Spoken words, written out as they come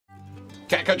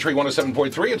Backcountry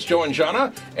 107.3, it's Joe and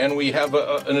Jahna, and we have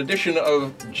an edition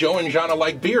of Joe and Jahna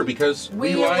Like Beer because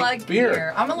we like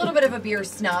beer. I'm a little bit of a beer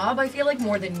snob, I feel like,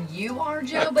 more than you are,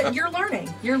 Joe, but you're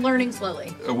learning. You're learning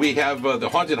slowly. We have the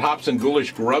Haunted Hops and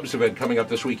Ghoulish Grubs event coming up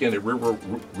this weekend at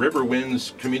River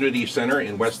Winds Community Center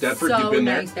in West Deptford. You've been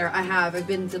nice there? I have. I've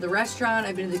been to the restaurant.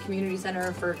 I've been to the community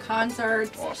center for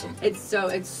concerts. Awesome. It's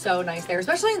so nice there,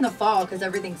 especially in the fall because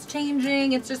everything's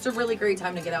changing. It's just a really great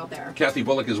time to get out there. Kathy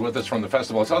Bullock is with us from the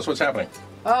festival. Tell us what's happening.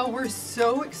 Oh, we're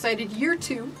so excited. Year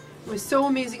 2 was so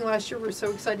amazing last year. We're so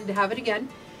excited to have it again.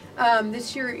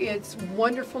 This year it's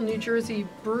wonderful New Jersey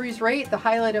breweries, right? The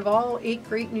highlight of all, 8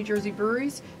 great New Jersey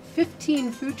breweries,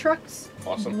 15 food trucks,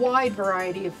 awesome, wide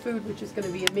variety of food, which is going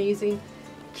to be amazing.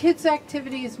 Kids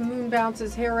activities, moon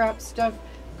bounces, hair wrap stuff,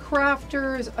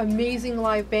 crafters, amazing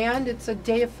live band. It's a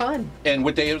day of fun. And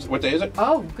what day is it?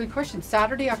 Oh, good question.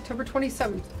 Saturday, October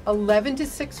 27th, 11 to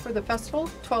 6 for the festival,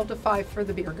 12 to 5 for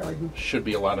the beer garden. Should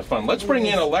be a lot of fun. Let's bring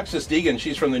in Alexis Deegan.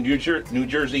 She's from the New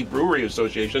Jersey Brewery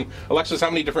Association. Alexis, how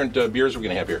many different beers are we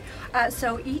going to have here?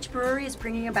 So each brewery is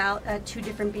bringing about 2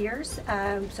 different beers.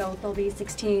 So there'll be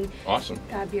 16 awesome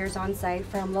beers on site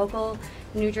from local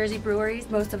New Jersey breweries.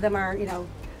 Most of them are,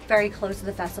 very close to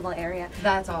the festival area.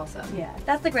 That's awesome. Yeah,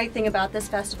 that's the great thing about this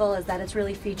festival is that it's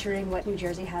really featuring what New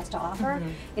Jersey has to offer.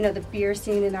 Mm-hmm. The beer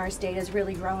scene in our state is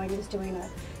really growing. It's doing a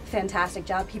fantastic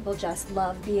job. People just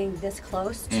love being this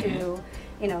close to,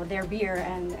 their beer,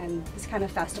 and this kind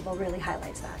of festival really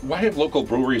highlights that. Why have local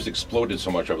breweries exploded so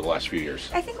much over the last few years?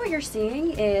 I think what you're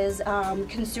seeing is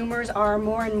consumers are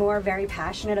more and more very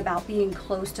passionate about being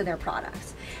close to their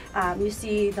products. You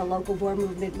see the local beer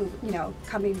movement,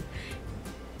 coming.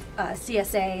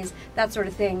 CSAs, that sort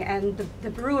of thing, and the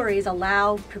breweries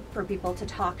allow for people to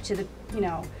talk to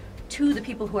the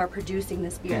people who are producing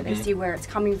this beer. They see where it's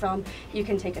coming from. You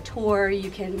can take a tour. You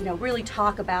can really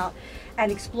talk about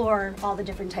and explore all the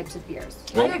different types of beers.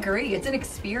 I agree. It's an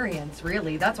experience,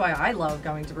 really. That's why I love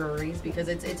going to breweries, because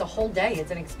it's a whole day.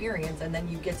 It's an experience, and then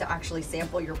you get to actually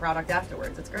sample your product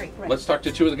afterwards. It's great. Right. Let's talk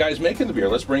to 2 of the guys making the beer.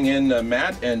 Let's bring in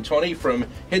Matt and Tony from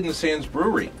Hidden Sands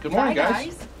Brewery. Good morning,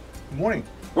 guys. Good morning.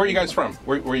 Where are you guys from?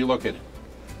 Where are you located?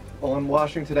 On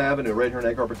Washington Avenue, right here in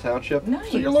Egg Harbor Township.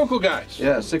 Nice. So you're local guys.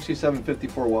 Yeah,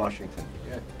 6754 Washington.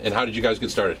 Yeah. And how did you guys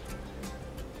get started?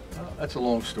 That's a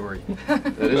long story.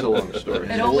 That is a long story.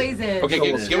 It always is. Okay,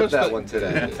 So give us that one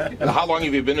today. How long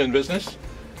have you been in business?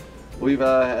 We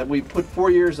put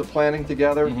 4 years of planning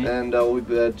together, and we've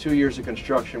had 2 years of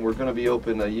construction. We're going to be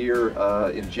open a year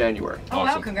in January. Oh,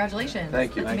 awesome. Wow, congratulations.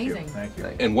 Thank you. That's amazing. Thank you.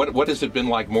 And what has it been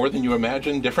like? More than you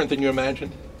imagined? Different than you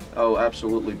imagined? Oh,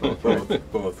 absolutely, both.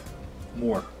 Both.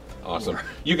 More. Awesome.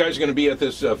 You guys are going to be at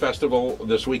this festival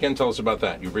this weekend. Tell us about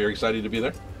that. You're very excited to be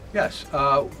there? Yes.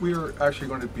 We're actually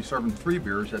going to be serving 3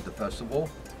 beers at the festival.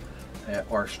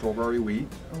 Our strawberry wheat,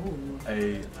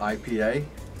 a IPA,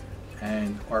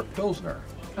 and our Pilsner.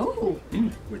 Oh,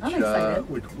 which, I'm excited.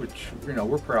 Which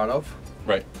we're proud of.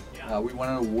 Right. We won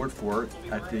an award for it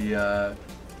at the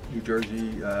New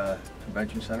Jersey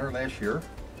Convention Center last year.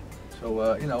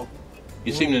 So,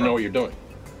 You seem to know what you're doing.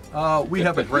 We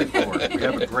have a great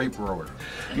brewer.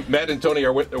 Matt and Tony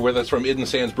are with us from Hidden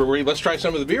Sands Brewery. Let's try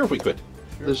some of the beer if we could.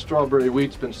 This strawberry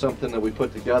wheat's been something that we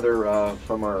put together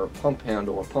from our pump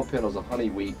handle. Our pump handle is a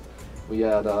honey wheat. We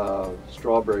add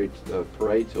strawberry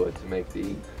puree to it to make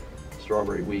the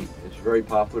strawberry wheat. It's very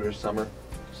popular this summer.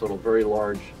 So a very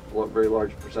large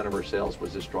percent of our sales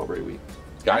was this strawberry wheat.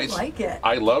 Guys, I like it.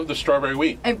 I love the strawberry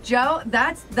wheat. If Joe,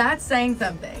 that's saying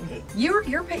something. You're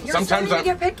sometimes starting to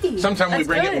get picky. Sometimes we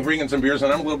That's bring in some beers,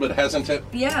 and I'm a little bit hesitant.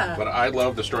 Yeah. But I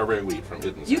love the strawberry wheat from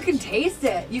Hidden Sands. You can taste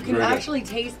it. You can Very good. actually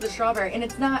taste the strawberry, and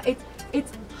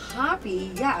it's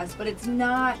hoppy, yes, but it's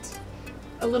not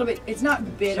a little bit. It's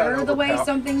not bitter the way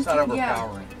some things. It's not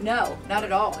overpowering. No, not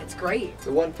at all. It's great.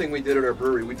 The one thing we did at our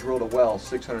brewery, we drilled a well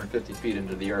 650 feet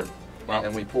into the earth. Wow.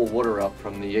 And we pull water up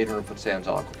from the 800-foot sands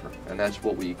aquifer, and that's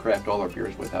what we craft all our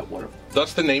beers with, that water.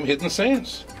 Thus the name Hidden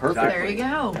Sands. Perfect. There you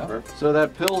go. Perfect. So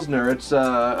that Pilsner, it's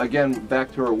again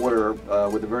back to our water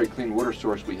with a very clean water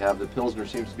source we have. The Pilsner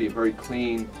seems to be a very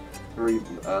clean, very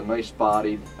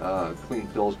nice-bodied, clean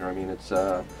Pilsner. I mean, it's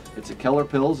a Keller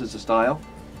Pils is the style.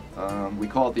 We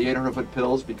call it the 800-foot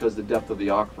Pils because the depth of the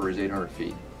aquifer is 800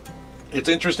 feet. It's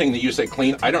interesting that you say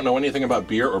clean. I don't know anything about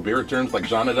beer or beer terms like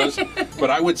Jahna does, but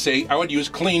I would use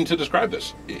clean to describe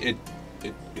this.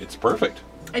 It's perfect.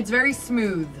 It's very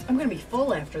smooth. I'm gonna be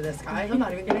full after this, guys. I'm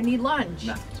not even gonna need lunch.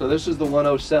 No. So this is the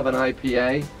 107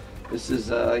 IPA. This is,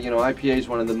 IPA is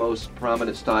one of the most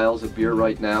prominent styles of beer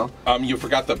right now. You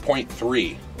forgot the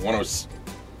 0.3.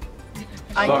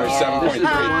 Sorry, This is the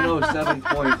 7.3.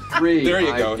 107.3 There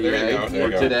you go, IPA there you go, there you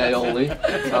for go. today only.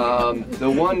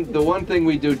 The one thing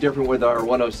we do different with our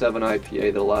 107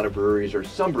 IPA that a lot of breweries, or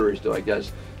some breweries do, I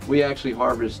guess, we actually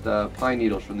harvest pine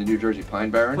needles from the New Jersey pine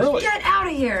barrens. Really? Get out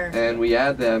of here! And we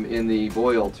add them in the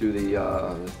boil to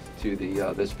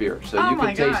this beer, so Oh you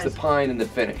my can taste gosh. the pine in the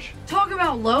finish. Talk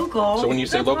about local. So when you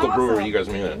say That's local awesome. brewery, you guys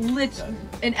mean it?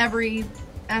 In every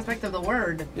aspect of the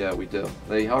word. Yeah, we do.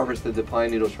 They harvested the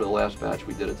pine needles for the last batch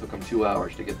we did. It took them 2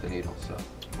 hours to get the needles. So.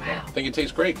 Wow. I think it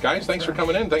tastes great. Guys, thanks for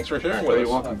coming in. Thanks for sharing with You're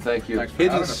us. welcome. Thank you. Thanks for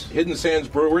having us. Hidden Sands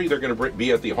Brewery, they're going to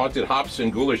be at the Haunted Hops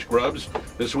and Ghoulish Grubs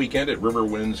this weekend at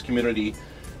Riverwinds Community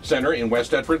Center in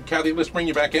West Deptford. Kathy, let's bring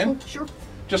you back in. Sure.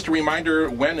 Just a reminder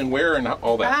when and where and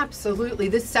all that. Absolutely.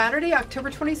 This Saturday,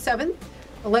 October 27th,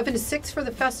 11 to 6 for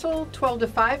the festival, 12 to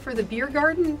 5 for the beer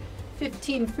garden,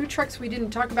 15 food trucks we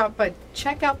didn't talk about, but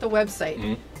check out the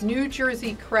website,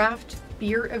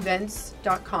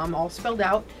 NewJerseyCraftBeerEvents.com, all spelled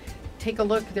out. Take a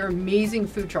look. They're amazing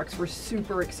food trucks. We're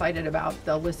super excited about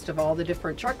the list of all the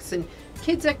different trucks and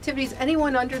kids' activities.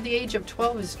 Anyone under the age of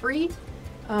 12 is free.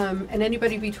 And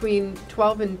anybody between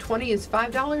 12 and 20 is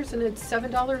 $5, and it's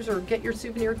 $7, or get your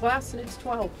souvenir glass and it's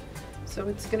 $12. So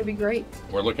it's going to be great.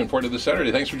 We're looking forward to this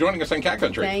Saturday. Thanks for joining us on Cat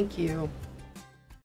Country. Thank you.